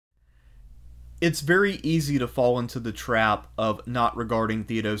It's very easy to fall into the trap of not regarding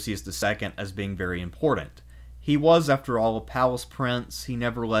Theodosius II as being very important. He was, after all, a palace prince, he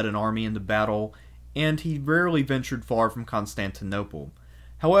never led an army into battle, and he rarely ventured far from Constantinople.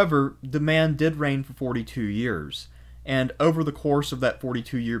 However, the man did reign for 42 years, and over the course of that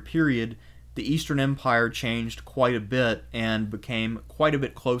 42-year period, the Eastern Empire changed quite a bit and became quite a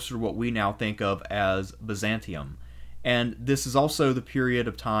bit closer to what we now think of as Byzantium. And this is also the period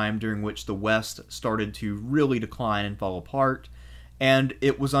of time during which the West started to really decline and fall apart, and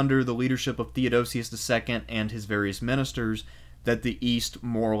it was under the leadership of Theodosius II and his various ministers that the East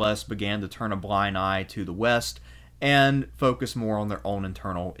more or less began to turn a blind eye to the West and focus more on their own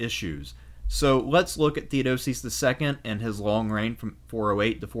internal issues. So let's look at Theodosius II and his long reign from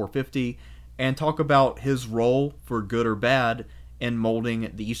 408 to 450 and talk about his role, for good or bad, in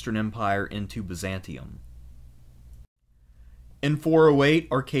molding the Eastern Empire into Byzantium. In 408,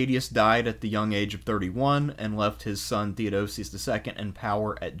 Arcadius died at the young age of 31 and left his son Theodosius II in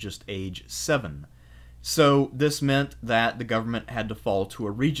power at just age 7. So this meant that the government had to fall to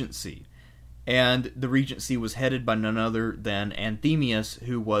a regency, and the regency was headed by none other than Anthemius,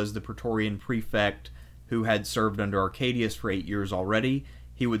 who was the Praetorian prefect who had served under Arcadius for 8 years already.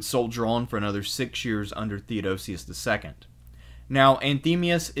 He would soldier on for another 6 years under Theodosius II. Now,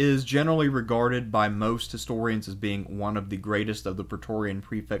 Anthemius is generally regarded by most historians as being one of the greatest of the Praetorian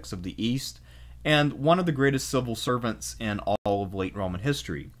prefects of the East, and one of the greatest civil servants in all of late Roman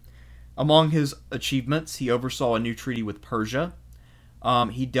history. Among his achievements, he oversaw a new treaty with Persia.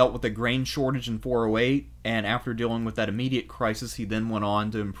 He dealt with a grain shortage in 408, and after dealing with that immediate crisis, he then went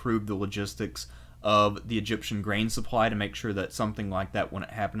on to improve the logistics of the Egyptian grain supply to make sure that something like that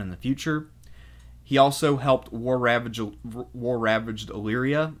wouldn't happen in the future. He also helped war-ravaged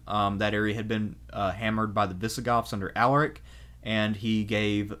Illyria. That area had been hammered by the Visigoths under Alaric, and he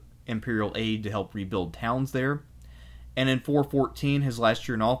gave imperial aid to help rebuild towns there. And in 414, his last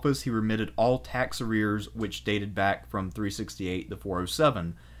year in office, he remitted all tax arrears which dated back from 368 to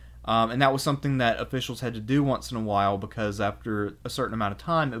 407. And that was something that officials had to do once in a while, because after a certain amount of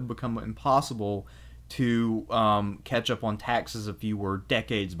time, it would become impossible to catch up on taxes if you were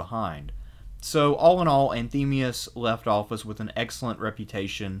decades behind. So all in all, Anthemius left office with an excellent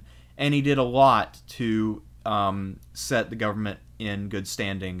reputation, and he did a lot to set the government in good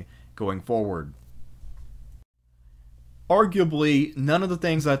standing going forward. Arguably, none of the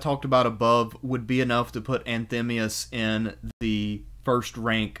things I talked about above would be enough to put Anthemius in the first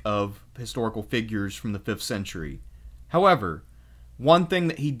rank of historical figures from the 5th century. However, one thing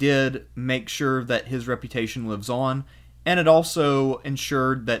that he did make sure that his reputation lives on, and it also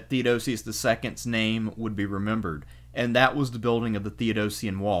ensured that Theodosius II's name would be remembered, and that was the building of the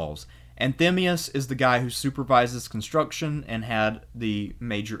Theodosian walls. Anthemius is the guy who supervises construction and had the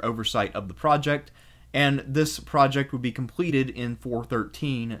major oversight of the project, and this project would be completed in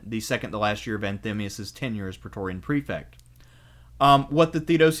 413, the second to last year of Anthemius' tenure as Praetorian prefect. What the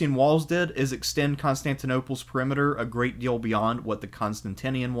Theodosian walls did is extend Constantinople's perimeter a great deal beyond what the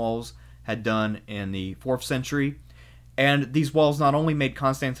Constantinian walls had done in the 4th century. And these walls not only made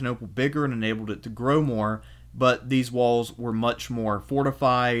Constantinople bigger and enabled it to grow more, but these walls were much more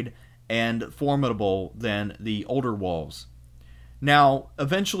fortified and formidable than the older walls. Now,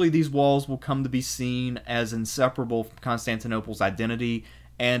 eventually these walls will come to be seen as inseparable from Constantinople's identity,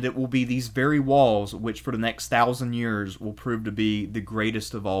 and it will be these very walls which for the next 1,000 years will prove to be the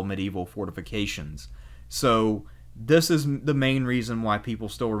greatest of all medieval fortifications. So this is the main reason why people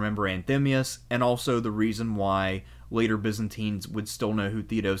still remember Anthemius, and also the reason why later Byzantines would still know who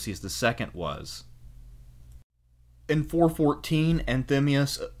Theodosius II was. In 414,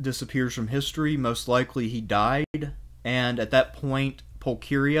 Anthemius disappears from history. Most likely he died, and at that point,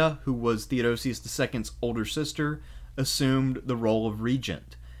 Pulcheria, who was Theodosius II's older sister, assumed the role of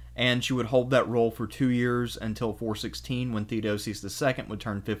regent, and she would hold that role for 2 years until 416, when Theodosius II would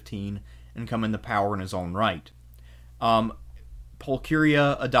turn 15 and come into power in his own right.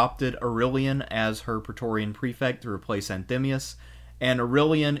 Pulcheria adopted Aurelian as her Praetorian prefect to replace Anthemius, and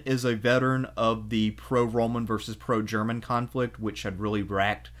Aurelian is a veteran of the pro-Roman versus pro-German conflict, which had really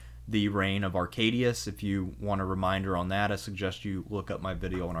racked the reign of Arcadius. If you want a reminder on that, I suggest you look up my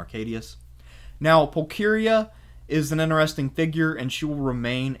video on Arcadius. Now, Pulcheria is an interesting figure, and she will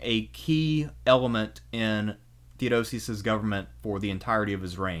remain a key element in Theodosius' government for the entirety of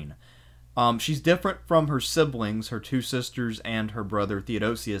his reign. She's different from her siblings, her 2 sisters and her brother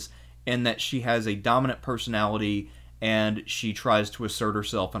Theodosius, in that she has a dominant personality and she tries to assert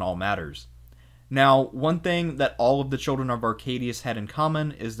herself in all matters. Now, one thing that all of the children of Arcadius had in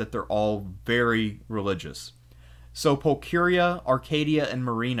common is that they're all very religious. So Pulcheria, Arcadia, and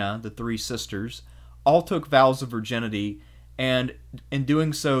Marina, the three sisters, all took vows of virginity, and in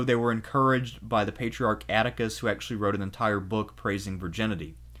doing so they were encouraged by the Patriarch Atticus, who actually wrote an entire book praising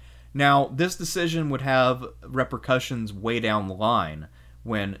virginity. Now, this decision would have repercussions way down the line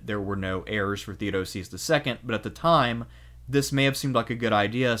when there were no heirs for Theodosius II, but at the time, this may have seemed like a good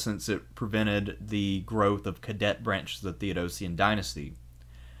idea since it prevented the growth of cadet branches of the Theodosian dynasty.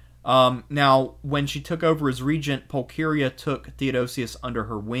 Now, when she took over as regent, Pulcheria took Theodosius under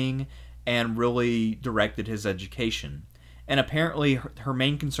her wing and really directed his education. And apparently her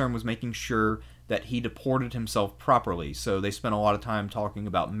main concern was making sure that he deported himself properly, so they spent a lot of time talking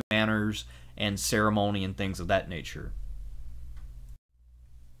about manners and ceremony and things of that nature.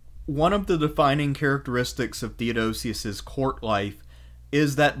 One of the defining characteristics of Theodosius's court life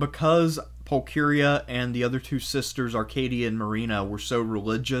is that because Pulcheria and the other two sisters, Arcadia and Marina, were so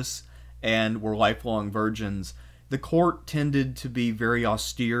religious and were lifelong virgins, the court tended to be very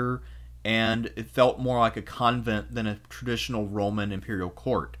austere, and it felt more like a convent than a traditional Roman imperial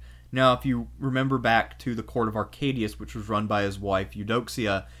court. Now, if you remember back to the court of Arcadius, which was run by his wife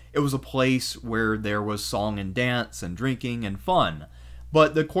Eudoxia, it was a place where there was song and dance and drinking and fun.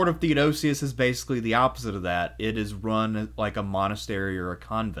 But the court of Theodosius is basically the opposite of that. It is run like a monastery or a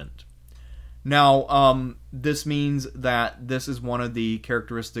convent. Now, this means that this is one of the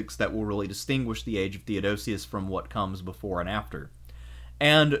characteristics that will really distinguish the age of Theodosius from what comes before and after.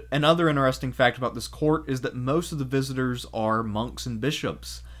 And another interesting fact about this court is that most of the visitors are monks and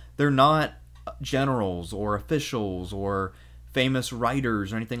bishops. They're not generals or officials or famous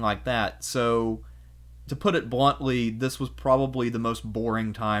writers or anything like that. So, to put it bluntly, this was probably the most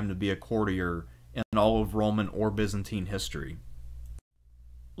boring time to be a courtier in all of Roman or Byzantine history.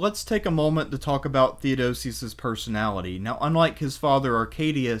 Let's take a moment to talk about Theodosius's personality. Now, unlike his father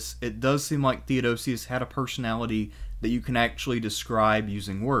Arcadius, it does seem like Theodosius had a personality that you can actually describe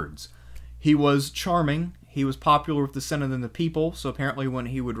using words. He was charming, he was popular with the Senate and the people, so apparently when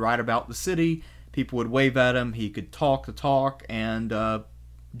he would ride about the city, people would wave at him, he could talk the talk, and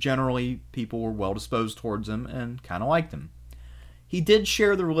generally people were well disposed towards him and kind of liked him. He did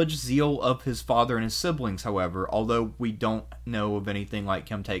share the religious zeal of his father and his siblings, however, although we don't know of anything like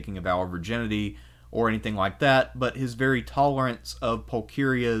him taking a vow of virginity or anything like that, but his very tolerance of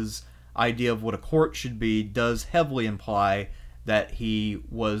Pulcheria's idea of what a court should be does heavily imply that he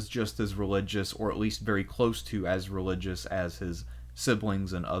was just as religious, or at least very close to as religious, as his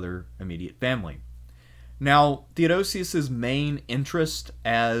siblings and other immediate family. Now, Theodosius's main interest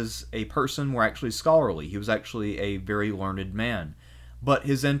as a person were actually scholarly. He was actually a very learned man, but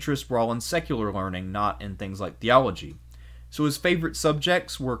his interests were all in secular learning, not in things like theology. So his favorite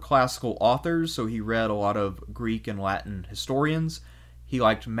subjects were classical authors, so he read a lot of Greek and Latin historians. He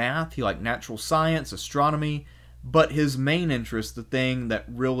liked math, he liked natural science, astronomy, but his main interest, the thing that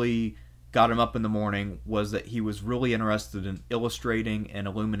really got him up in the morning, was that he was really interested in illustrating and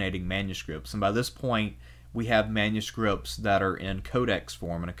illuminating manuscripts. And by this point, we have manuscripts that are in codex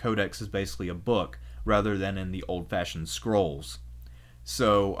form, and a codex is basically a book rather than in the old-fashioned scrolls.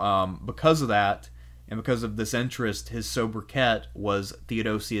 So because of that, and because of this interest, his sobriquet was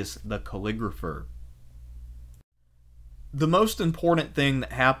Theodosius the Calligrapher. The most important thing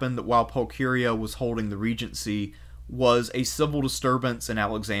that happened while Pulcheria was holding the regency was a civil disturbance in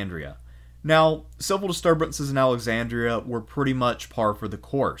Alexandria. Now, civil disturbances in Alexandria were pretty much par for the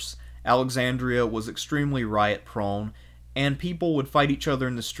course. Alexandria was extremely riot-prone, and people would fight each other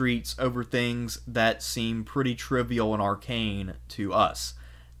in the streets over things that seem pretty trivial and arcane to us.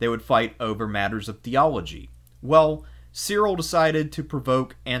 They would fight over matters of theology. Well, Cyril decided to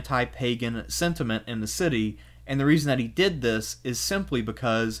provoke anti-pagan sentiment in the city, and the reason that he did this is simply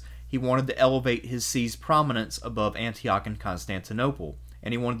because he wanted to elevate his see's prominence above Antioch and Constantinople.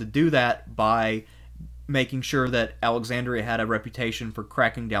 And he wanted to do that by making sure that Alexandria had a reputation for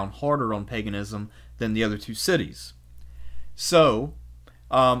cracking down harder on paganism than the other two cities. So,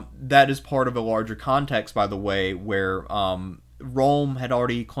 that is part of a larger context, by the way, where Rome had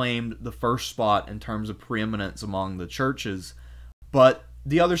already claimed the first spot in terms of preeminence among the churches, but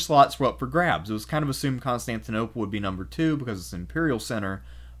the other slots were up for grabs. It was kind of assumed Constantinople would be number 2 because it's an imperial center,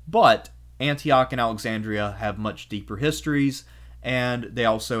 but Antioch and Alexandria have much deeper histories, and they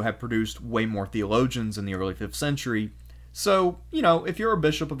also have produced way more theologians in the early 5th century. So, you know, if you're a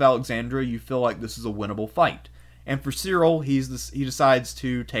bishop of Alexandria, you feel like this is a winnable fight. And for Cyril, he decides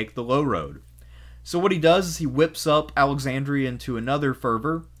to take the low road. So what he does is he whips up Alexandria into another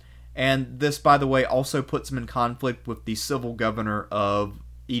fervor, and this, by the way, also puts him in conflict with the civil governor of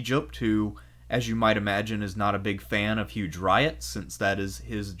Egypt, who, as you might imagine, is not a big fan of huge riots, since that is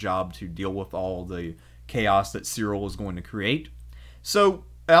his job to deal with all the chaos that Cyril is going to create. So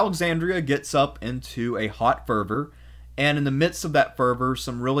Alexandria gets up into a hot fervor, and in the midst of that fervor,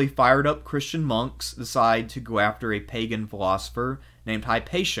 some really fired up Christian monks decide to go after a pagan philosopher named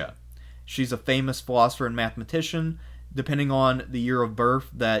Hypatia. She's a famous philosopher and mathematician. Depending on the year of birth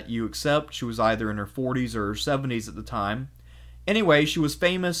that you accept, she was either in her 40s or her 70s at the time. Anyway, she was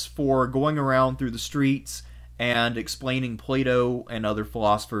famous for going around through the streets and explaining Plato and other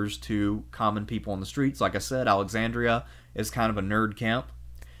philosophers to common people on the streets. Like I said, Alexandria is kind of a nerd camp.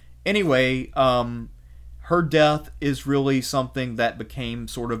 Anyway, her death is really something that became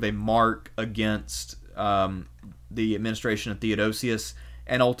sort of a mark against the administration of Theodosius,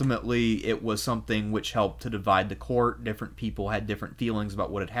 and ultimately it was something which helped to divide the court. Different people had different feelings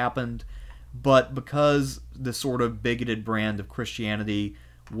about what had happened, but because the sort of bigoted brand of Christianity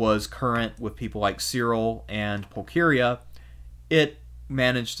was current with people like Cyril and Pulcheria, it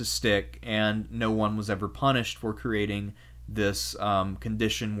managed to stick, and no one was ever punished for creating this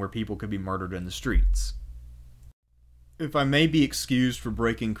condition where people could be murdered in the streets. If I may be excused for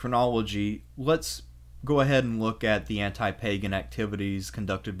breaking chronology, let's go ahead and look at the anti-pagan activities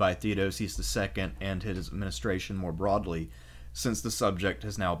conducted by Theodosius II and his administration more broadly, since the subject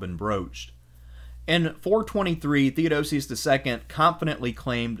has now been broached. In 423, Theodosius II confidently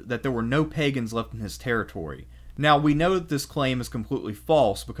claimed that there were no pagans left in his territory. Now, we know that this claim is completely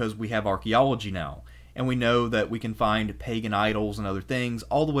false because we have archaeology now, and we know that we can find pagan idols and other things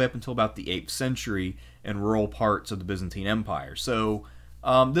all the way up until about the 8th century in rural parts of the Byzantine Empire. So,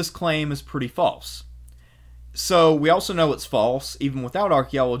 this claim is pretty false. So, we also know it's false, even without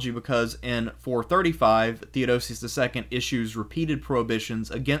archaeology, because in 435, Theodosius II issues repeated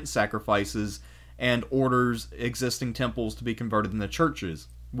prohibitions against sacrifices and orders existing temples to be converted into churches,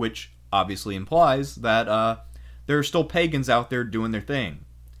 which obviously implies that there are still pagans out there doing their thing.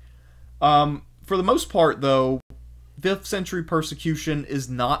 For the most part, though, 5th century persecution is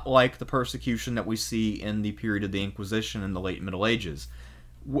not like the persecution that we see in the period of the Inquisition in the late Middle Ages.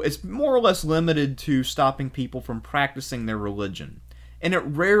 It's more or less limited to stopping people from practicing their religion, and it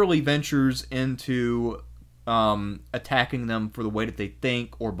rarely ventures into attacking them for the way that they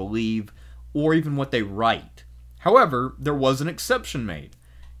think or believe, or even what they write. However, there was an exception made.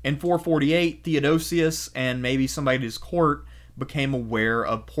 In 448, Theodosius and maybe somebody at his court became aware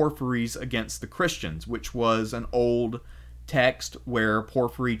of Porphyry's against the Christians, which was an old text where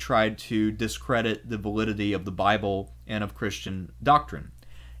Porphyry tried to discredit the validity of the Bible and of Christian doctrine.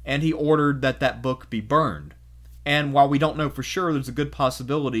 And he ordered that that book be burned. And while we don't know for sure, there's a good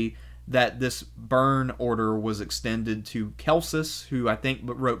possibility that this burn order was extended to Celsus, who I think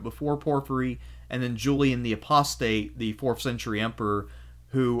wrote before Porphyry, and then Julian the Apostate, the 4th century emperor,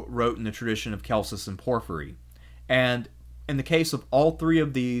 who wrote in the tradition of Celsus and Porphyry. And in the case of all three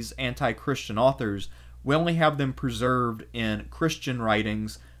of these anti-Christian authors, we only have them preserved in Christian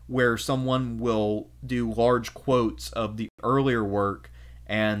writings where someone will do large quotes of the earlier work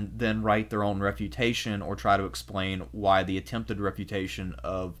and then write their own refutation or try to explain why the attempted refutation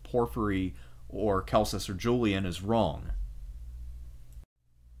of Porphyry or Celsus or Julian is wrong.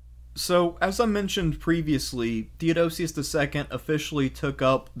 So, as I mentioned previously, Theodosius II officially took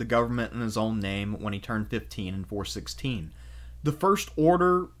up the government in his own name when he turned 15 in 416. The first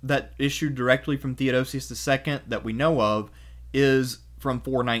order that issued directly from Theodosius II that we know of is from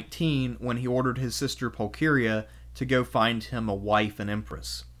 419, when he ordered his sister Pulcheria to go find him a wife and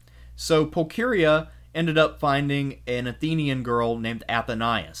empress. So Pulcheria ended up finding an Athenian girl named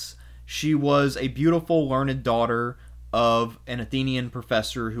Athenias. She was a beautiful, learned daughter of an Athenian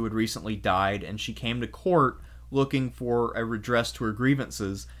professor who had recently died, and she came to court looking for a redress to her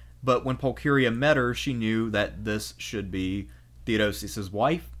grievances, but when Pulcheria met her, she knew that this should be Theodosius's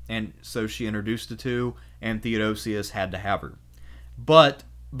wife, and so she introduced the two, and Theodosius had to have her. But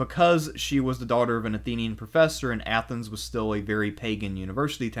because she was the daughter of an Athenian professor and Athens was still a very pagan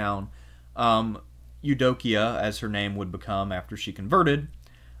university town, Eudokia, as her name would become after she converted,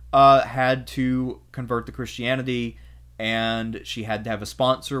 had to convert to Christianity, and she had to have a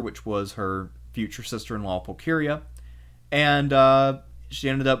sponsor, which was her future sister-in-law Pulcheria, and she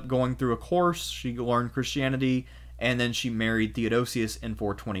ended up going through a course. She learned Christianity, and then she married Theodosius in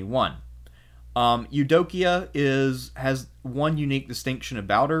 421. Eudokia has one unique distinction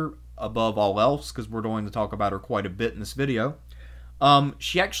about her above all else, because we're going to talk about her quite a bit in this video.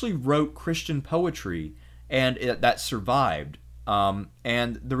 She actually wrote Christian poetry, and that survived.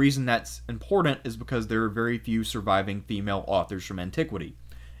 And the reason that's important is because there are very few surviving female authors from antiquity,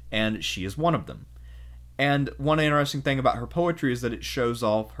 and she is one of them. And one interesting thing about her poetry is that it shows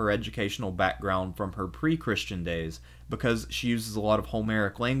off her educational background from her pre-Christian days, because she uses a lot of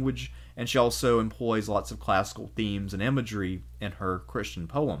Homeric language, and she also employs lots of classical themes and imagery in her Christian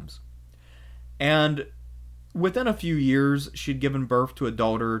poems. And within a few years, she'd given birth to a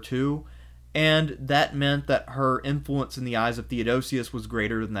daughter or two, and that meant that her influence in the eyes of Theodosius was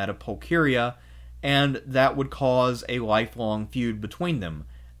greater than that of Pulcheria, and that would cause a lifelong feud between them.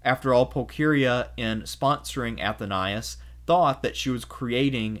 After all, Pulcheria, in sponsoring Athenaeus, thought that she was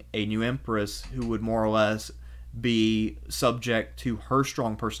creating a new empress who would more or less be subject to her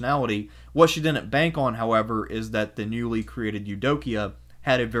strong personality. What she didn't bank on, however, is that the newly created Eudokia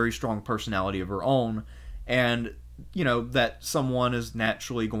had a very strong personality of her own, and, that someone is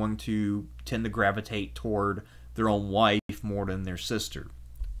naturally going to tend to gravitate toward their own wife more than their sister.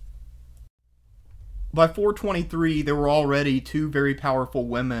 By 423, there were already two very powerful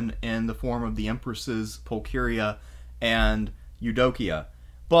women in the form of the empresses Pulcheria and Eudokia.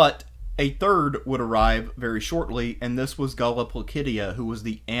 But a third would arrive very shortly, and this was Galla Placidia, who was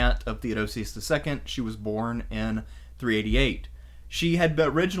the aunt of Theodosius II. She was born in 388. She had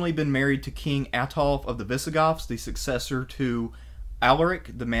originally been married to King Ataulf of the Visigoths, the successor to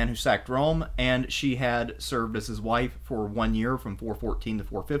Alaric, the man who sacked Rome, and she had served as his wife for 1 year from 414 to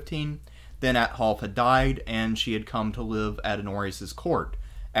 415. Then Ataulf had died, and she had come to live at Honorius' court.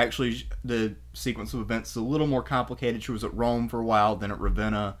 Actually, the sequence of events is a little more complicated. She was at Rome for a while, then at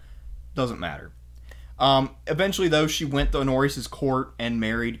Ravenna. Doesn't matter. Eventually, though, she went to Honorius' court and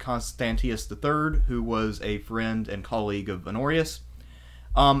married Constantius III, who was a friend and colleague of Honorius.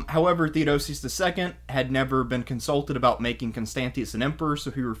 However, Theodosius II had never been consulted about making Constantius an emperor,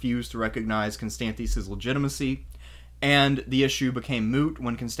 so he refused to recognize Constantius' legitimacy, and the issue became moot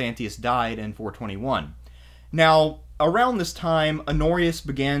when Constantius died in 421. Now, around this time, Honorius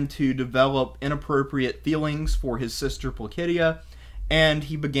began to develop inappropriate feelings for his sister Placidia, and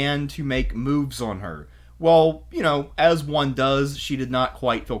he began to make moves on her. Well, as one does, she did not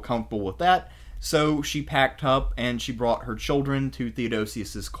quite feel comfortable with that, so she packed up and she brought her children to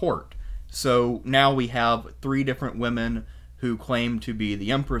Theodosius' court. So now we have 3 different women who claim to be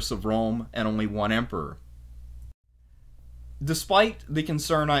the Empress of Rome and only one emperor. Despite the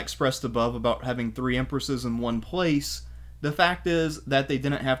concern I expressed above about having 3 empresses in one place, the fact is that they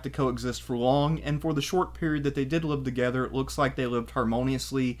didn't have to coexist for long, and for the short period that they did live together, it looks like they lived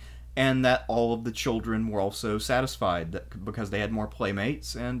harmoniously, and that all of the children were also satisfied because they had more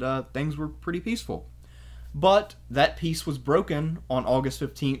playmates, and things were pretty peaceful. But that peace was broken on August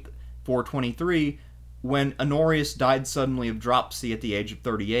 15th, 423, when Honorius died suddenly of dropsy at the age of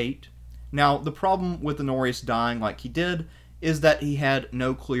 38. Now, the problem with Honorius dying like he did is that he had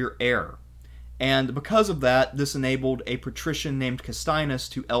no clear heir. And because of that, this enabled a patrician named Castinus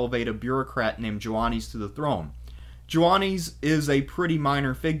to elevate a bureaucrat named Joannes to the throne. Joannes is a pretty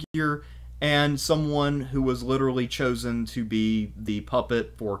minor figure, and someone who was literally chosen to be the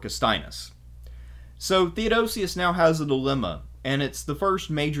puppet for Castinus. So Theodosius now has a dilemma, and it's the first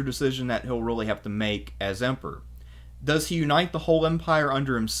major decision that he'll really have to make as emperor. Does he unite the whole empire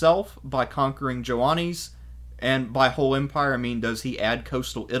under himself by conquering Joannes? And by whole empire, I mean, does he add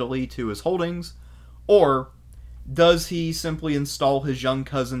coastal Italy to his holdings? Or does he simply install his young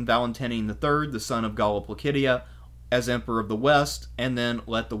cousin Valentinian III, the son of Galla Placidia, as emperor of the West, and then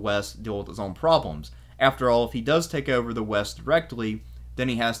let the West deal with its own problems? After all, if he does take over the West directly, then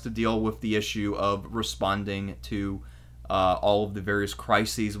he has to deal with the issue of responding to all of the various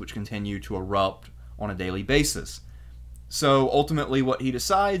crises which continue to erupt on a daily basis. So ultimately what he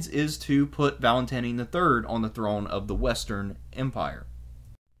decides is to put Valentinian III on the throne of the Western Empire.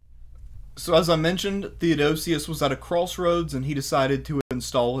 So as I mentioned, Theodosius was at a crossroads, and he decided to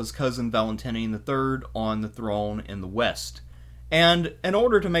install his cousin Valentinian III on the throne in the West. And in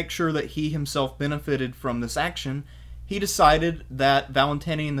order to make sure that he himself benefited from this action, he decided that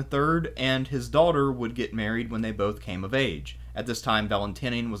Valentinian III and his daughter would get married when they both came of age. At this time,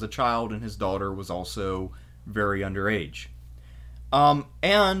 Valentinian was a child, and his daughter was also very underage.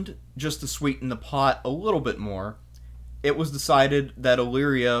 And just to sweeten the pot a little bit more, it was decided that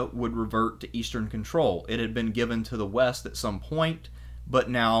Illyria would revert to Eastern control. It had been given to the West at some point, but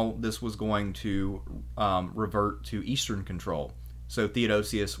now this was going to revert to Eastern control. So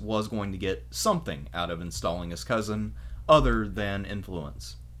Theodosius was going to get something out of installing his cousin other than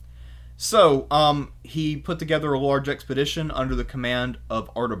influence. So he put together a large expedition under the command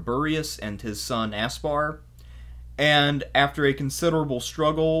of Ardaburius and his son Aspar. And after a considerable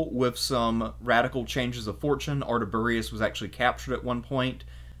struggle with some radical changes of fortune, Ardaburius was actually captured at one point.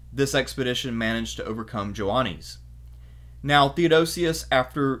 This expedition managed to overcome Joannes. Now, Theodosius,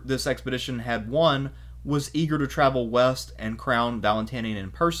 after this expedition had won, was eager to travel west and crown Valentinian in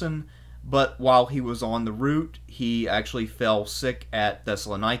person, But while he was on the route, he actually fell sick at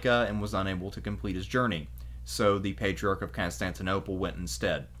Thessalonica and was unable to complete his journey. So the Patriarch of Constantinople went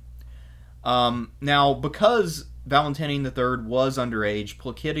instead. Now, because Valentinian III was underage,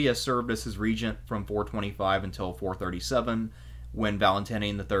 Placidia served as his regent from 425 until 437, when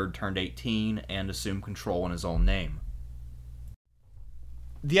Valentinian III turned 18 and assumed control in his own name.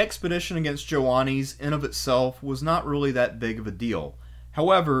 The expedition against Ioannis in of itself was not really that big of a deal.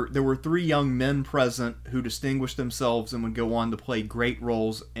 However, there were 3 young men present who distinguished themselves and would go on to play great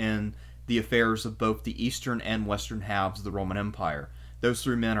roles in the affairs of both the eastern and western halves of the Roman Empire. Those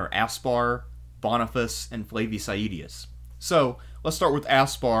 3 men are Aspar, Boniface, and Flavius Aetius. So, let's start with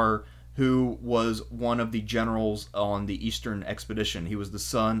Aspar, who was one of the generals on the eastern expedition. He was the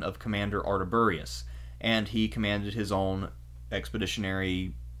son of Commander Artiberius, and he commanded his own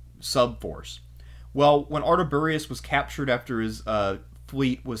expeditionary subforce. Well, when Artiberius was captured after his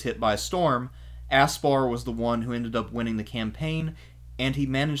fleet was hit by a storm, Aspar was the one who ended up winning the campaign, and he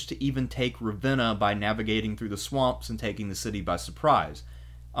managed to even take Ravenna by navigating through the swamps and taking the city by surprise.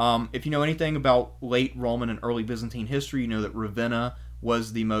 If you know anything about late Roman and early Byzantine history, you know that Ravenna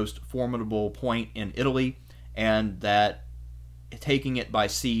was the most formidable point in Italy, and that taking it by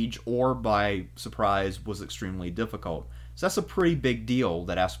siege or by surprise was extremely difficult. So that's a pretty big deal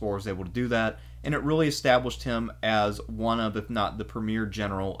that Aspar was able to do that, and it really established him as one of, if not the premier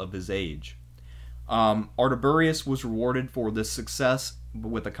general of his age. Artiberius was rewarded for this success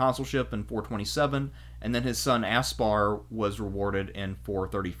with a consulship in 427, and then his son Aspar was rewarded in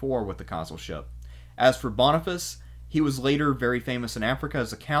 434 with the consulship. As for Boniface, he was later very famous in Africa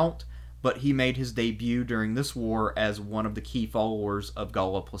as a count, but he made his debut during this war as one of the key followers of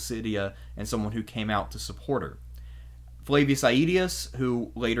Galla Placidia and someone who came out to support her. Flavius Aetius,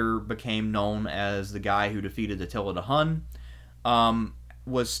 who later became known as the guy who defeated Attila the Hun,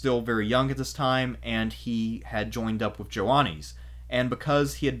 was still very young at this time, and he had joined up with Ioannis. And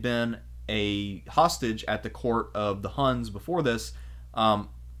because he had been a hostage at the court of the Huns before this,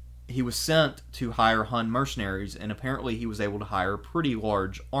 he was sent to hire Hun mercenaries, and apparently he was able to hire a pretty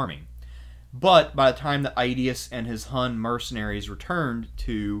large army. But by the time that Aetius and his Hun mercenaries returned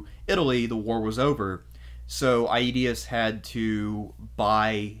to Italy, the war was over. So Aetius had to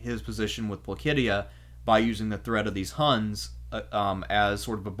buy his position with Placidia by using the threat of these Huns as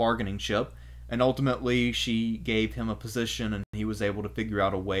sort of a bargaining chip. And ultimately, she gave him a position, and he was able to figure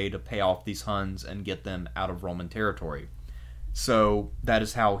out a way to pay off these Huns and get them out of Roman territory. So that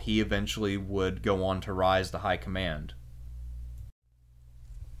is how he eventually would go on to rise to high command.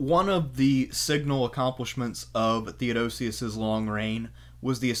 One of the signal accomplishments of Theodosius' long reign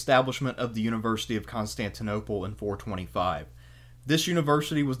was the establishment of the University of Constantinople in 425. This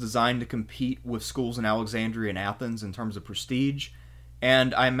university was designed to compete with schools in Alexandria and Athens in terms of prestige,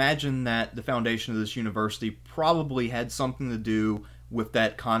 and I imagine that the foundation of this university probably had something to do with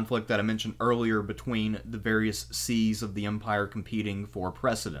that conflict that I mentioned earlier between the various sees of the empire competing for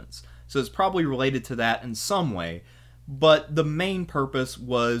precedence. So it's probably related to that in some way, but the main purpose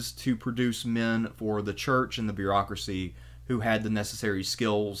was to produce men for the church and the bureaucracy who had the necessary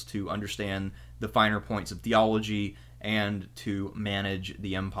skills to understand the finer points of theology and to manage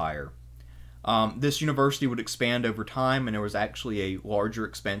the empire. This university would expand over time, and there was actually a larger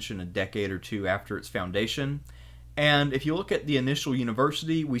expansion a decade or two after its foundation. And if you look at the initial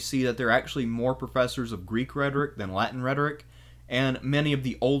university, we see that there are actually more professors of Greek rhetoric than Latin rhetoric, and many of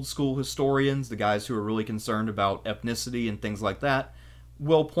the old school historians, the guys who are really concerned about ethnicity and things like that,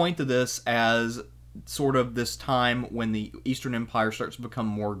 will point to this as sort of this time when the Eastern Empire starts to become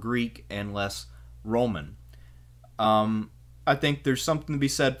more Greek and less Roman. I think there's something to be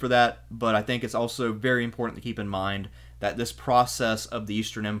said for that, but I think it's also very important to keep in mind that this process of the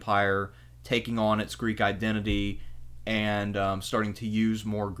Eastern Empire taking on its Greek identity and starting to use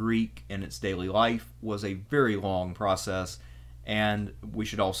more Greek in its daily life was a very long process, and we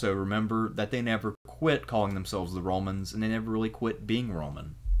should also remember that they never quit calling themselves the Romans, and they never really quit being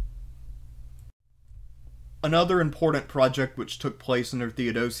Roman. Another important project which took place under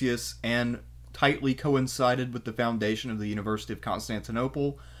Theodosius and tightly coincided with the foundation of the University of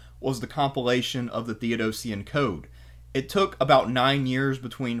Constantinople was the compilation of the Theodosian Code. It took about 9 years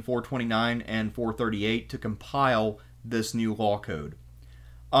between 429 and 438 to compile this new law code.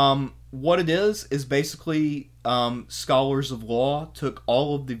 What it is basically scholars of law took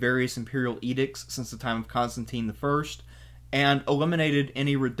all of the various imperial edicts since the time of Constantine I and eliminated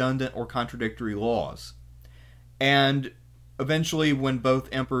any redundant or contradictory laws. And eventually, when both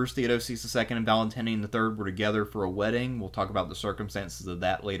emperors Theodosius II and Valentinian III were together for a wedding, we'll talk about the circumstances of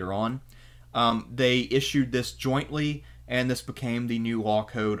that later on, they issued this jointly, and this became the new law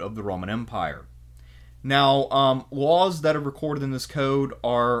code of the Roman Empire. Now, laws that are recorded in this code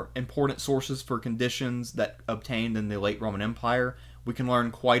are important sources for conditions that obtained in the late Roman Empire. We can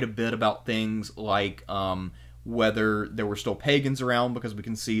learn quite a bit about things like whether there were still pagans around, because we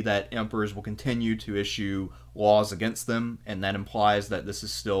can see that emperors will continue to issue laws against them, and that implies that this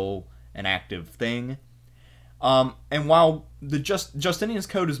is still an active thing. And while the Justinian's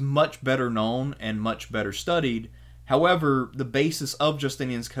Code is much better known and much better studied, however, the basis of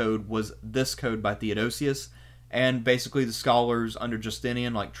Justinian's Code was this code by Theodosius, and basically the scholars under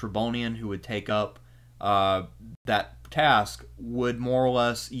Justinian, like Tribonian, who would take up that task, would more or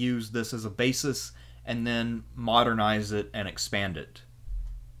less use this as a basis and then modernize it and expand it.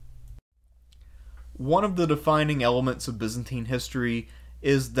 One of the defining elements of Byzantine history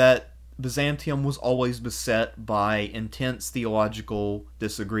is that Byzantium was always beset by intense theological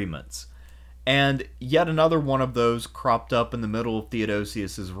disagreements. And yet another one of those cropped up in the middle of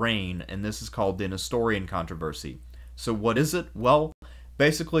Theodosius' reign, and this is called the Nestorian controversy. So what is it? Well,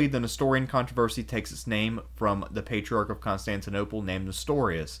 basically the Nestorian controversy takes its name from the Patriarch of Constantinople named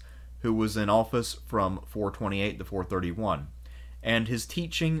Nestorius, who was in office from 428 to 431. And his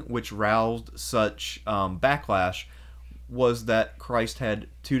teaching, which roused such backlash, was that Christ had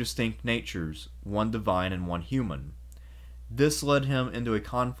two distinct natures, one divine and one human. This led him into a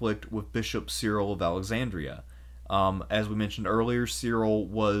conflict with Bishop Cyril of Alexandria. As we mentioned earlier, Cyril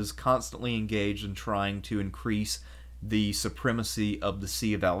was constantly engaged in trying to increase the supremacy of the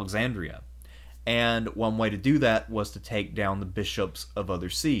See of Alexandria. And one way to do that was to take down the bishops of other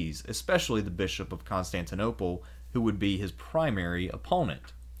sees, especially the Bishop of Constantinople, who would be his primary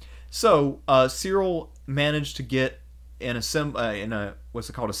opponent. So Cyril managed to get in a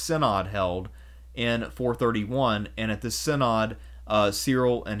what's called a synod held in 431, and at this synod,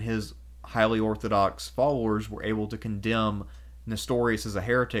 Cyril and his highly orthodox followers were able to condemn Nestorius as a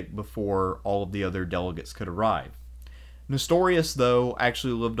heretic before all of the other delegates could arrive. Nestorius, though,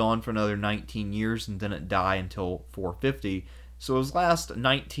 actually lived on for another 19 years and didn't die until 450, so his last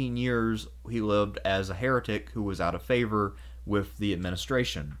 19 years he lived as a heretic who was out of favor with the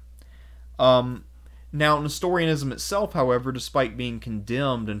administration. Now, Nestorianism itself, however, despite being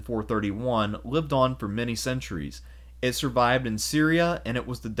condemned in 431, lived on for many centuries. It survived in Syria, and it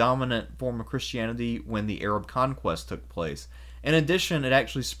was the dominant form of Christianity when the Arab conquest took place. In addition, it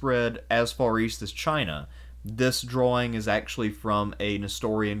actually spread as far east as China. This drawing is actually from a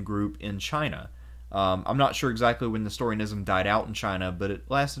Nestorian group in China. I'm not sure exactly when Nestorianism died out in China, but it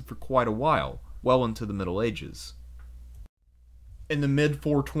lasted for quite a while, well into the Middle Ages. In the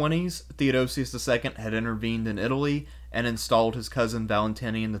mid-420s, Theodosius II had intervened in Italy and installed his cousin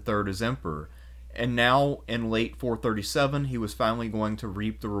Valentinian III as emperor. And now, in late 437, he was finally going to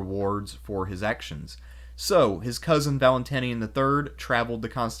reap the rewards for his actions. So, his cousin Valentinian III traveled to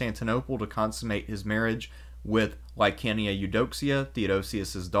Constantinople to consummate his marriage with Licania Eudoxia,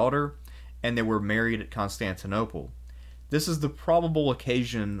 Theodosius' daughter, and they were married at Constantinople. This is the probable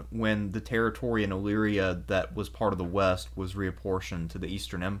occasion when the territory in Illyria that was part of the West was reapportioned to the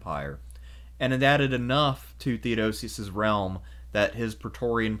Eastern Empire, and it added enough to Theodosius' realm that his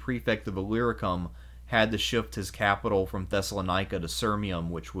Praetorian prefect of Illyricum had to shift his capital from Thessalonica to Sirmium,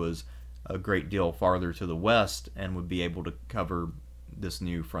 which was a great deal farther to the west and would be able to cover this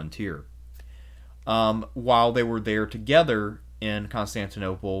new frontier. While they were there together in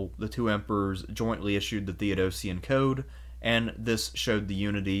Constantinople, the two emperors jointly issued the Theodosian Code, and this showed the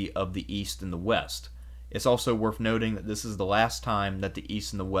unity of the East and the West. It's also worth noting that this is the last time that the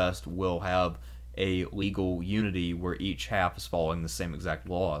East and the West will have a legal unity where each half is following the same exact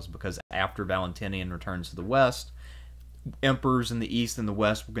laws, because after Valentinian returns to the West, emperors in the East and the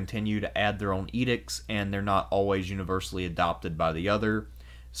West will continue to add their own edicts, and they're not always universally adopted by the other,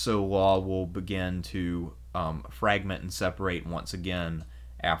 so law will begin to fragment and separate once again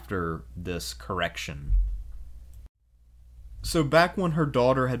after this correction. So back when her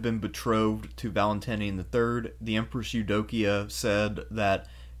daughter had been betrothed to Valentinian III, the Empress Eudokia said that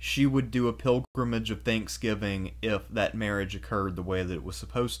she would do a pilgrimage of thanksgiving if that marriage occurred the way that it was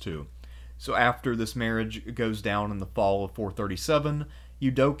supposed to. So after this marriage goes down in the fall of 437,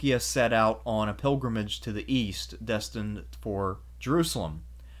 Eudokia set out on a pilgrimage to the east, destined for Jerusalem.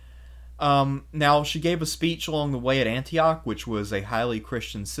 Now, she gave a speech along the way at Antioch, which was a highly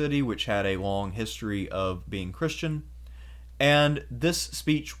Christian city, which had a long history of being Christian. And this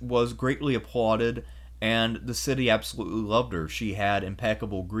speech was greatly applauded, and the city absolutely loved her. She had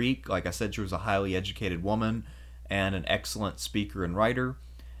impeccable Greek. Like I said, she was a highly educated woman and an excellent speaker and writer.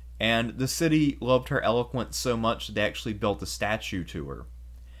 And the city loved her eloquence so much that they actually built a statue to her.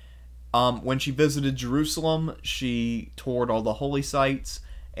 When she visited Jerusalem, she toured all the holy sites,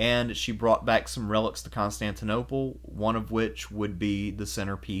 and she brought back some relics to Constantinople, one of which would be the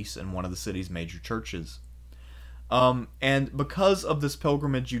centerpiece in one of the city's major churches. And because of this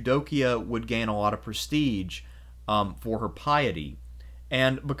pilgrimage, Eudokia would gain a lot of prestige for her piety.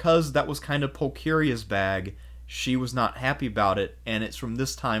 And because that was kind of Pulcheria's bag, she was not happy about it, and it's from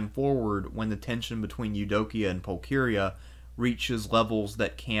this time forward when the tension between Eudokia and Pulcheria reaches levels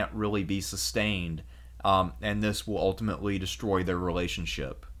that can't really be sustained, and this will ultimately destroy their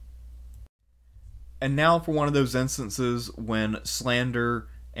relationship. And now for one of those instances when slander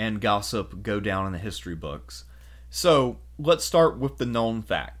and gossip go down in the history books. So, let's start with the known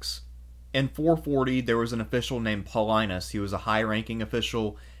facts. In 440, there was an official named Paulinus. He was a high-ranking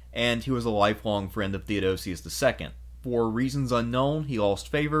official, and he was a lifelong friend of Theodosius II. For reasons unknown, he lost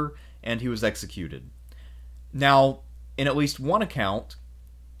favor, and he was executed. Now, in at least one account,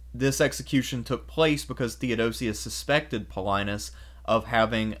 this execution took place because Theodosius suspected Paulinus of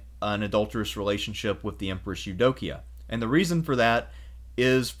having an adulterous relationship with the Empress Eudokia. And the reason for that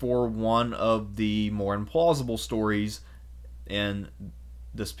is for one of the more implausible stories in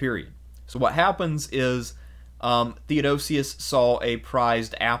this period. So what happens is Theodosius saw a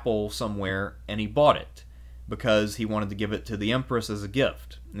prized apple somewhere and he bought it because he wanted to give it to the Empress as a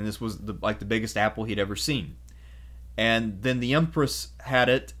gift. And this was like the biggest apple he'd ever seen. And then the Empress had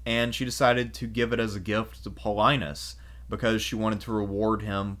it, and she decided to give it as a gift to Paulinus because she wanted to reward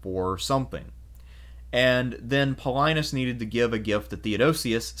him for something. And then Paulinus needed to give a gift to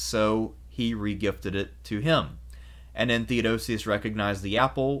Theodosius, so he regifted it to him. And then Theodosius recognized the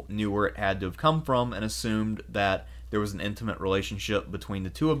apple, knew where it had to have come from, and assumed that there was an intimate relationship between the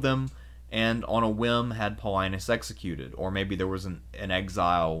two of them, and on a whim had Paulinus executed. Or maybe there was an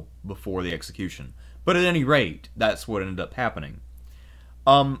exile before the execution. But at any rate, that's what ended up happening.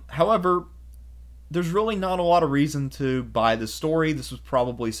 However, there's really not a lot of reason to buy this story. This was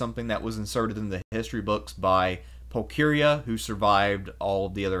probably something that was inserted in the history books by Pulcheria, who survived all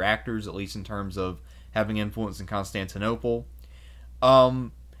of the other actors, at least in terms of having influence in Constantinople.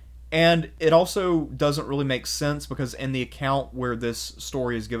 And it also doesn't really make sense because in the account where this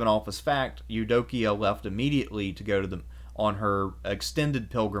story is given off as fact, Eudokia left immediately to go to on her extended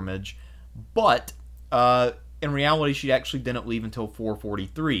pilgrimage, but in reality she actually didn't leave until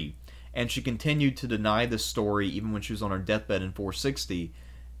 443, and she continued to deny this story even when she was on her deathbed in 460.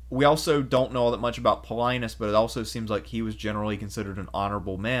 We also don't know all that much about Paulinus, but it also seems like he was generally considered an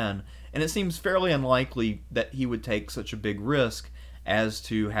honorable man, and it seems fairly unlikely that he would take such a big risk as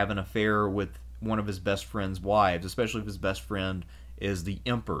to have an affair with one of his best friend's wives, especially if his best friend is the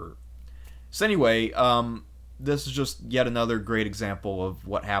emperor. So anyway, this is just yet another great example of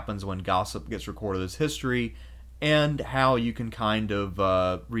what happens when gossip gets recorded as history, and how you can kind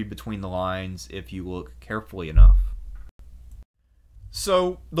of read between the lines if you look carefully enough.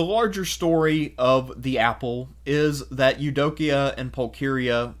 So, the larger story of the apple is that Eudokia and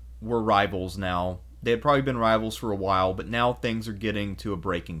Pulcheria were rivals now. They had probably been rivals for a while, but now things are getting to a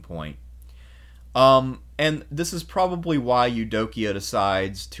breaking point. And this is probably why Eudokia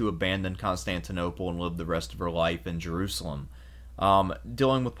decides to abandon Constantinople and live the rest of her life in Jerusalem.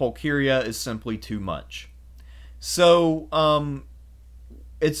 Dealing with Pulcheria is simply too much. So,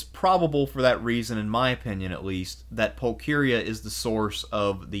 it's probable for that reason, in my opinion at least, that Pulcheria is the source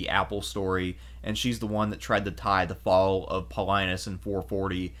of the apple story, and she's the one that tried to tie the fall of Paulinus in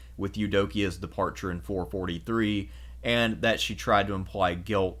 440 with Eudokia's departure in 443, and that she tried to imply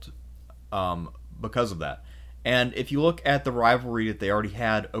guilt because of that. And if you look at the rivalry that they already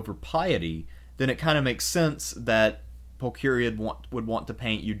had over piety, then it kind of makes sense that Pulcheria would want to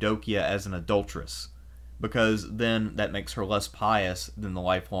paint Eudokia as an adulteress, because then that makes her less pious than the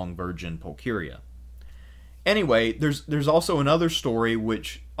lifelong virgin Pulcheria. Anyway, there's also another story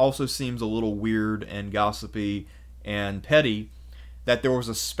which also seems a little weird and gossipy and petty, that there was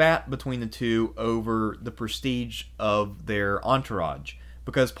a spat between the two over the prestige of their entourage,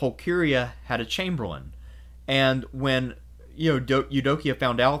 because Pulcheria had a chamberlain, and when Eudokia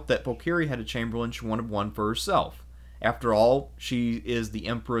found out that Pulcheria had a chamberlain, she wanted one for herself. After all, she is the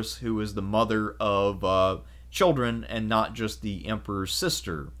empress who is the mother of children, and not just the emperor's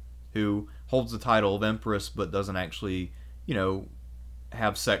sister, who holds the title of empress but doesn't actually,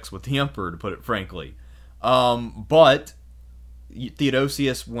 have sex with the emperor, to put it frankly. But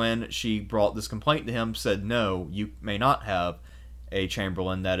Theodosius, when she brought this complaint to him, said, "No, you may not have a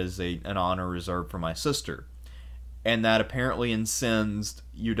chamberlain. That is an honor reserved for my sister." And that apparently incensed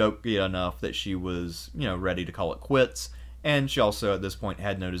Eudokia enough that she was, ready to call it quits, and she also at this point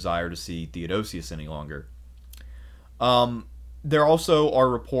had no desire to see Theodosius any longer. There also are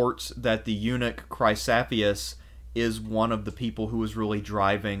reports that the eunuch Chrysapius is one of the people who was really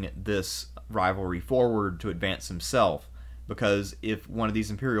driving this rivalry forward to advance himself. Because if one of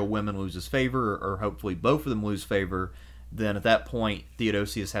these imperial women loses favor, or hopefully both of them lose favor, then at that point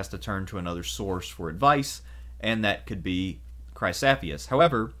Theodosius has to turn to another source for advice, and that could be Chrysapius.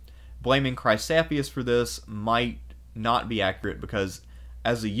 However, blaming Chrysapius for this might not be accurate, because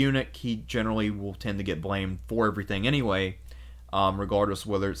as a eunuch, he generally will tend to get blamed for everything anyway, regardless of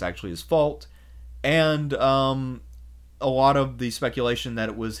whether it's actually his fault. And a lot of the speculation that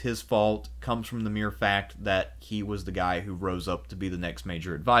it was his fault comes from the mere fact that he was the guy who rose up to be the next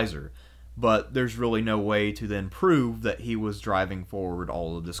major advisor. But there's really no way to then prove that he was driving forward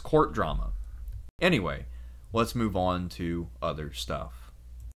all of this court drama. Anyway, let's move on to other stuff.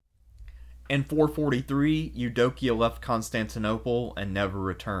 In 443, Eudokia left Constantinople and never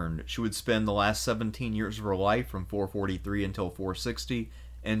returned. She would spend the last 17 years of her life, from 443 until 460,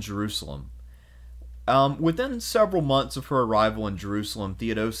 in Jerusalem. Within several months of her arrival in Jerusalem,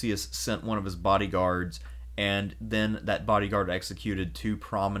 Theodosius sent one of his bodyguards, and then that bodyguard executed 2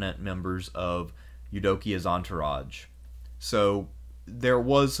 prominent members of Eudokia's entourage. So there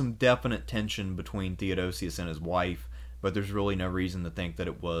was some definite tension between Theodosius and his wife, but there's really no reason to think that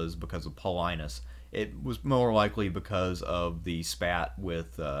it was because of Paulinus. It was more likely because of the spat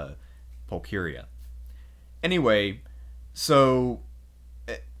with Pulcheria. Anyway, so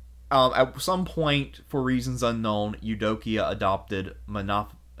at some point, for reasons unknown, Eudokia adopted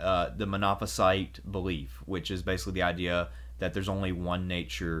the Monophysite belief, which is basically the idea that there's only one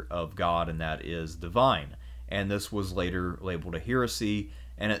nature of God, and that is divine. And this was later labeled a heresy,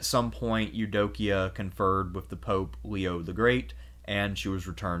 and at some point Eudokia conferred with the Pope Leo the Great, and she was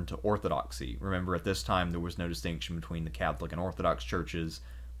returned to Orthodoxy. Remember, at this time there was no distinction between the Catholic and Orthodox churches,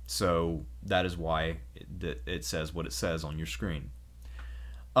 so that is why it says what it says on your screen.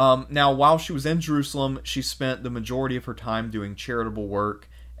 Now, while she was in Jerusalem, she spent the majority of her time doing charitable work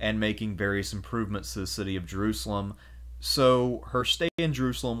and making various improvements to the city of Jerusalem, so her stay in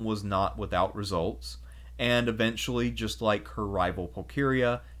Jerusalem was not without results, and eventually, just like her rival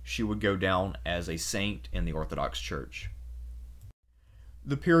Pulcheria, she would go down as a saint in the Orthodox Church.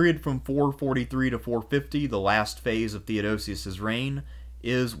 The period from 443 to 450, the last phase of Theodosius' reign,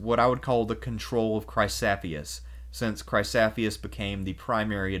 is what I would call the control of Chrysapius, since Chrysapius became the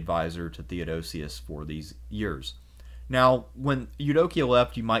primary advisor to Theodosius for these years. Now, when Eudokia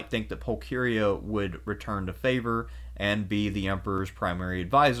left, you might think that Pulcheria would return to favor and be the emperor's primary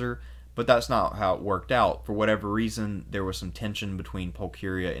advisor, but that's not how it worked out. For whatever reason, there was some tension between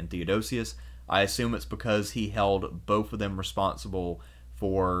Pulcheria and Theodosius. I assume it's because he held both of them responsible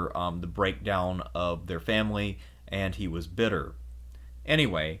for the breakdown of their family, and he was bitter.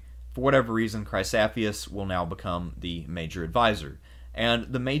 Anyway, for whatever reason, Chrysapius will now become the major advisor.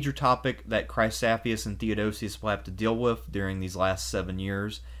 And the major topic that Chrysapius and Theodosius will have to deal with during these last 7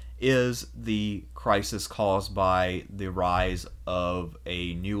 years is the crisis caused by the rise of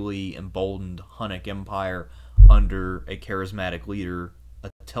a newly emboldened Hunnic Empire under a charismatic leader,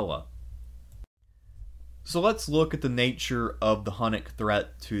 Attila. So let's look at the nature of the Hunnic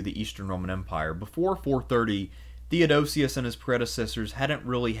threat to the Eastern Roman Empire. Before 430, Theodosius and his predecessors hadn't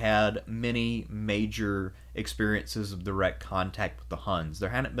really had many major experiences of direct contact with the Huns.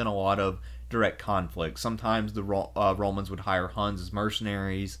 There hadn't been a lot of direct conflict. Sometimes the Romans would hire Huns as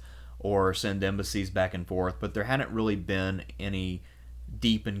mercenaries or send embassies back and forth, but there hadn't really been any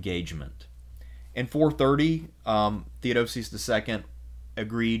deep engagement. In 430, Theodosius II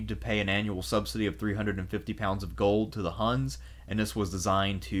agreed to pay an annual subsidy of 350 pounds of gold to the Huns, and this was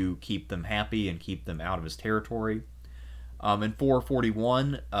designed to keep them happy and keep them out of his territory. In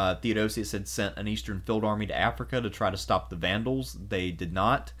 441, Theodosius had sent an eastern field army to Africa to try to stop the Vandals. They did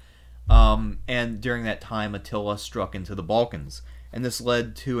not. And during that time, Attila struck into the Balkans. And this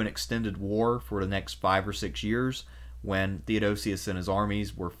led to an extended war for the next 5 or 6 years, when Theodosius and his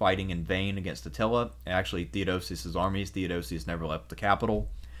armies were fighting in vain against Attila. Actually, Theodosius' armies, Theodosius never left the capital.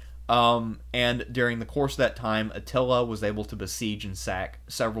 And during the course of that time, Attila was able to besiege and sack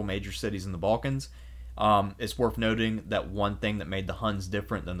several major cities in the Balkans. It's worth noting that one thing that made the Huns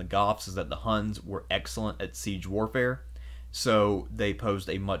different than the Goths is that the Huns were excellent at siege warfare, so they posed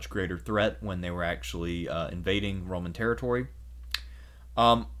a much greater threat when they were actually invading Roman territory.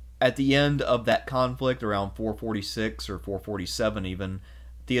 At the end of that conflict, around 446 or 447 even,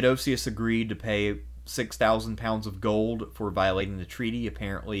 Theodosius agreed to pay 6,000 pounds of gold for violating the treaty.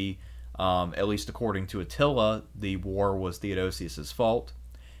 Apparently, at least according to Attila, the war was Theodosius' fault.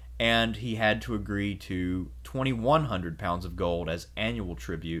 And he had to agree to 2,100 pounds of gold as annual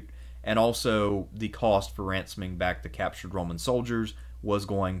tribute, and also the cost for ransoming back the captured Roman soldiers was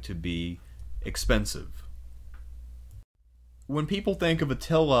going to be expensive. When people think of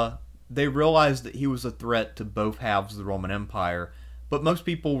Attila, they realize that he was a threat to both halves of the Roman Empire, but most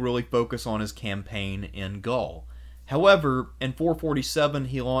people really focus on his campaign in Gaul. However, in 447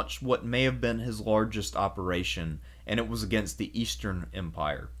 he launched what may have been his largest operation, and it was against the Eastern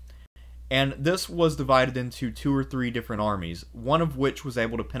Empire. And this was divided into 2 or 3 different armies, one of which was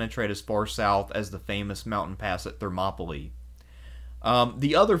able to penetrate as far south as the famous mountain pass at Thermopylae.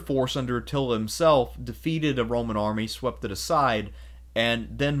 The other force under Attila himself defeated a Roman army, swept it aside, and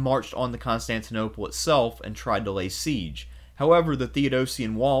then marched on to Constantinople itself and tried to lay siege. However, the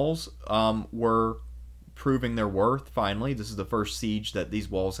Theodosian walls were proving their worth, finally. This is the first siege that these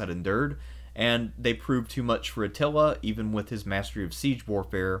walls had endured, and they proved too much for Attila, even with his mastery of siege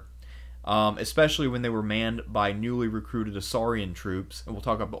warfare, especially when they were manned by newly recruited Isaurian troops. And we'll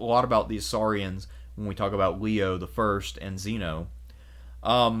talk a lot about the Isaurians when we talk about Leo I and Zeno.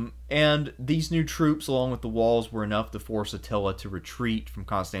 And these new troops, along with the walls, were enough to force Attila to retreat from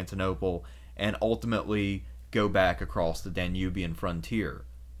Constantinople and ultimately go back across the Danubian frontier,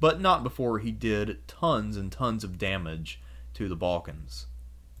 but not before he did tons and tons of damage to the Balkans.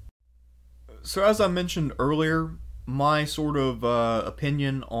 So as I mentioned earlier, my sort of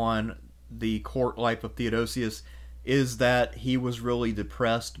opinion on the court life of Theodosius is that he was really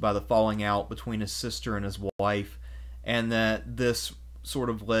depressed by the falling out between his sister and his wife, and that this sort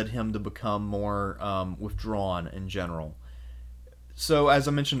of led him to become more withdrawn in general. So, as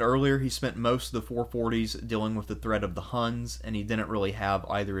I mentioned earlier, he spent most of the 440s dealing with the threat of the Huns, and he didn't really have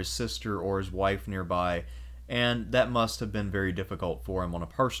either his sister or his wife nearby, and that must have been very difficult for him on a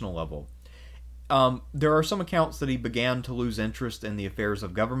personal level. There are some accounts that he began to lose interest in the affairs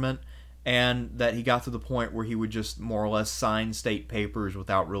of government, and that he got to the point where he would just more or less sign state papers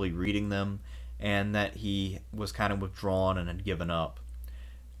without really reading them, and that he was kind of withdrawn and had given up.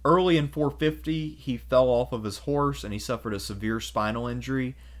 Early in 450, he fell off of his horse and he suffered a severe spinal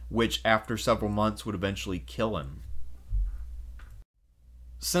injury, which after several months would eventually kill him.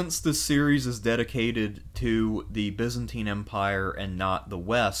 Since this series is dedicated to the Byzantine Empire and not the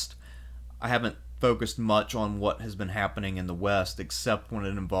West, I haven't focused much on what has been happening in the West, except when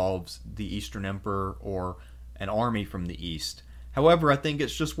it involves the Eastern Emperor or an army from the East. However, I think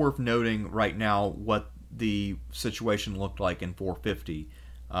it's just worth noting right now what the situation looked like in 450.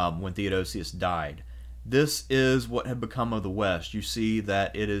 When Theodosius died. This is what had become of the West. You see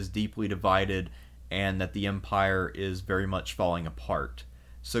that it is deeply divided and that the empire is very much falling apart.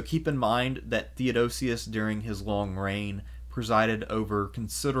 So keep in mind that Theodosius, during his long reign, presided over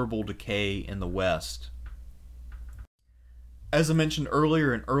considerable decay in the West. As I mentioned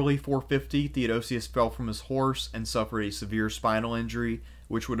earlier, in early 450, Theodosius fell from his horse and suffered a severe spinal injury,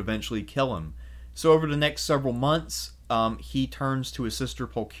 which would eventually kill him. So over the next several months, he turns to his sister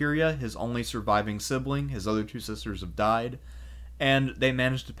Pulcheria, his only surviving sibling. His other 2 sisters have died, and they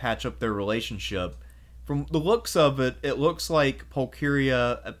managed to patch up their relationship. From the looks of it, it looks like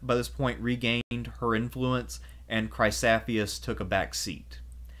Pulcheria, by this point, regained her influence, and Chrysafius took a back seat.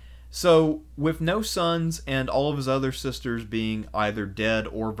 So, with no sons and all of his other sisters being either dead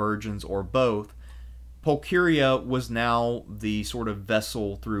or virgins or both, Pulcheria was now the sort of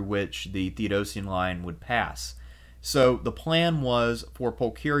vessel through which the Theodosian line would pass. So the plan was for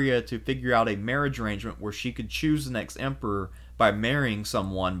Pulcheria to figure out a marriage arrangement where she could choose the next emperor by marrying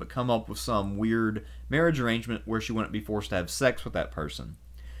someone, but come up with some weird marriage arrangement where she wouldn't be forced to have sex with that person.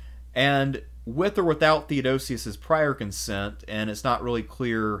 And with or without Theodosius's prior consent, and it's not really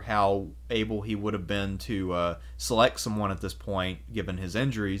clear how able he would have been to select someone at this point, given his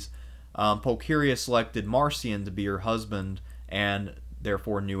injuries, Pulcheria selected Marcian to be her husband and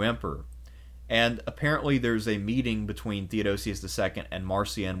therefore new emperor. And apparently there's a meeting between Theodosius II and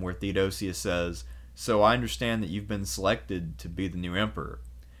Marcian where Theodosius says, "So I understand that you've been selected to be the new emperor."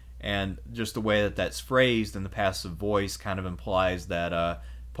 And just the way that that's phrased in the passive voice kind of implies that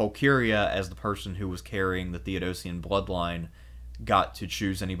Pulcheria, as the person who was carrying the Theodosian bloodline, got to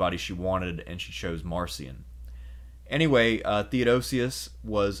choose anybody she wanted, and she chose Marcian. Anyway, Theodosius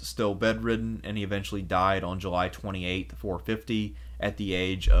was still bedridden, and he eventually died on July 28, 450, at the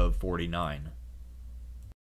age of 49.